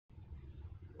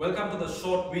Welcome to the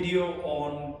short video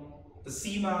on the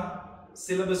CIMA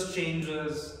syllabus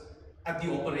changes at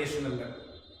the operational level.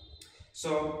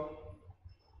 So,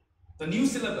 the new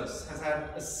syllabus has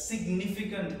had a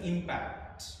significant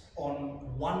impact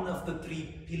on one of the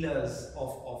three pillars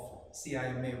of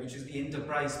CIMA, which is the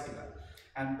enterprise pillar.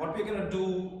 And what we're going to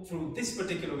do through this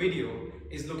particular video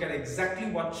is look at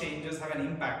exactly what changes have an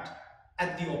impact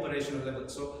at the operational level.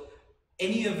 So,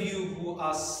 any of you who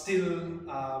are still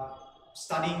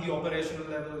studying the operational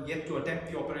level, yet to attempt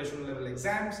the operational level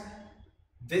exams,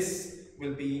 this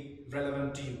will be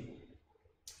relevant to you.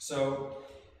 So,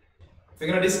 we're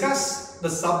going to discuss the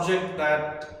subject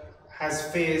that has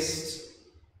faced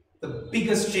the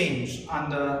biggest change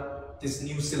under this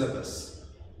new syllabus,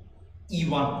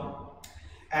 E1.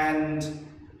 And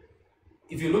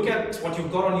if you look at what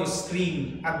you've got on your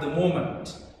screen at the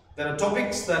moment, there are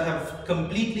topics that have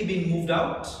completely been moved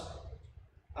out.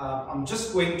 I'm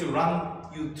just going to run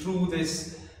you through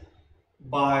this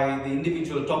by the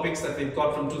individual topics that we've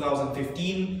got from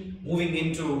 2015, moving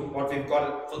into what we've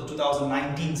got for the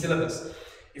 2019 syllabus.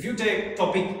 If you take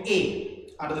topic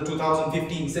A under the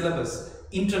 2015 syllabus,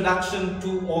 Introduction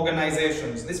to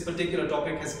Organizations, this particular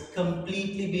topic has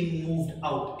completely been moved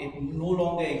out. It no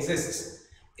longer exists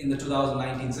in the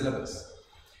 2019 syllabus.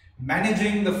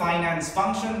 Managing the finance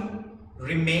function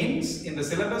remains in the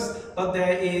syllabus, but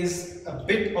there is a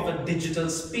bit of a digital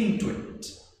spin to it.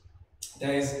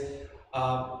 There is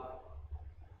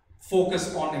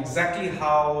focus on exactly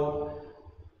how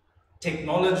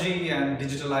technology and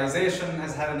digitalization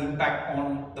has had an impact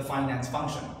on the finance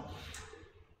function.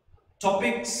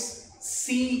 Topics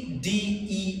C, D,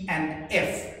 E and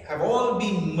F have all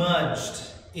been merged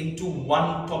into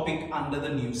one topic under the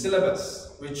new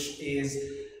syllabus, which is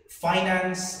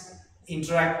finance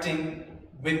interacting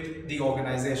with the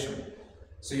organization.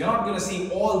 So you're not going to see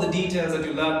all the details that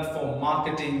you learned for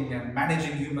marketing and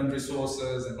managing human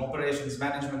resources and operations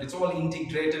management. It's all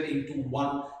integrated into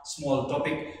one small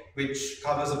topic which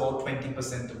covers about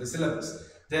 20% of the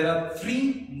syllabus. There are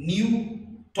three new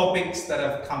topics that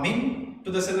have come in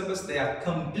to the syllabus. They are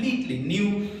completely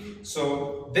new.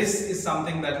 So this is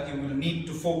something that you will need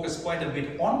to focus quite a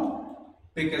bit on,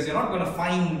 because you're not going to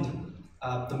find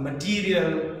the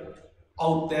material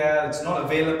out there. It's not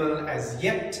available as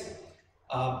yet.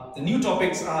 The new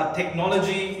topics are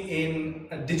technology in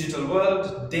a digital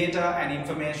world, data and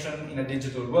information in a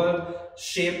digital world,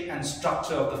 shape and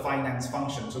structure of the finance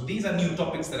function. So these are new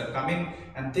topics that have come in,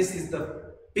 and this is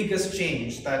the biggest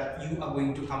change that you are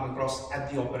going to come across at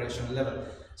the operational level.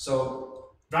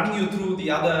 So running you through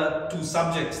the other two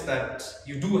subjects that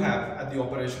you do have at the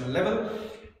operational level,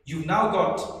 you've now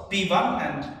got P1,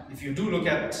 and if you do look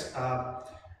at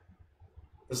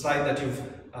the slide that you've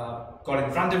got in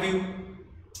front of you,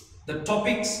 the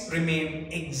topics remain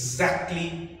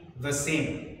exactly the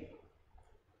same.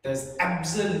 There's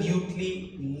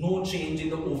absolutely no change in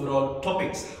the overall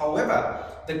topics. However,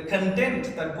 the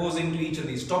content that goes into each of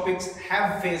these topics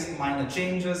have faced minor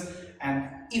changes, and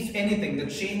if anything, the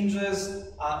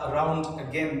changes are around,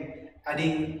 again,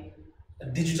 adding a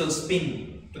digital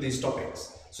spin to these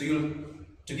topics. So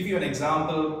to give you an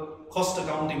example, cost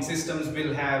accounting systems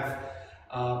will have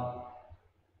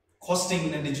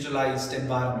costing in a digitalized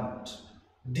environment,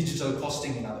 digital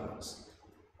costing in other words,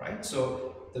 right?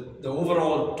 So the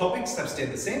overall topics have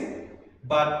stayed the same,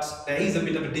 but there is a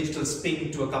bit of a digital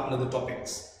spin to a couple of the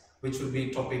topics, which would be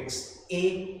topics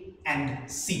A and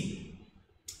C.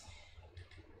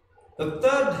 The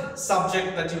third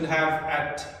subject that you'd have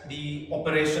at the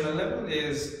operational level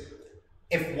is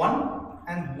F1.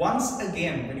 And once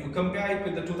again, when you compare it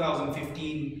with the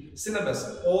 2015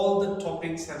 syllabus, all the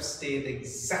topics have stayed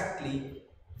exactly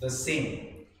the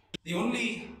same. The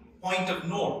only point of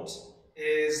note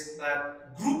is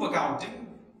that group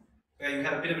accounting, where you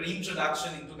had a bit of an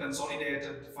introduction into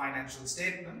consolidated financial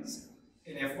statements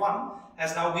in F1,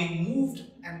 has now been moved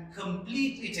and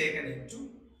completely taken into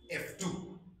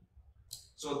F2.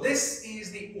 So this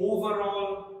is the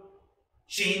overall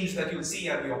change that you'll see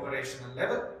at the operational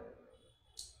level.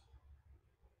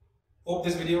 Hope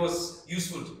this video was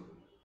useful.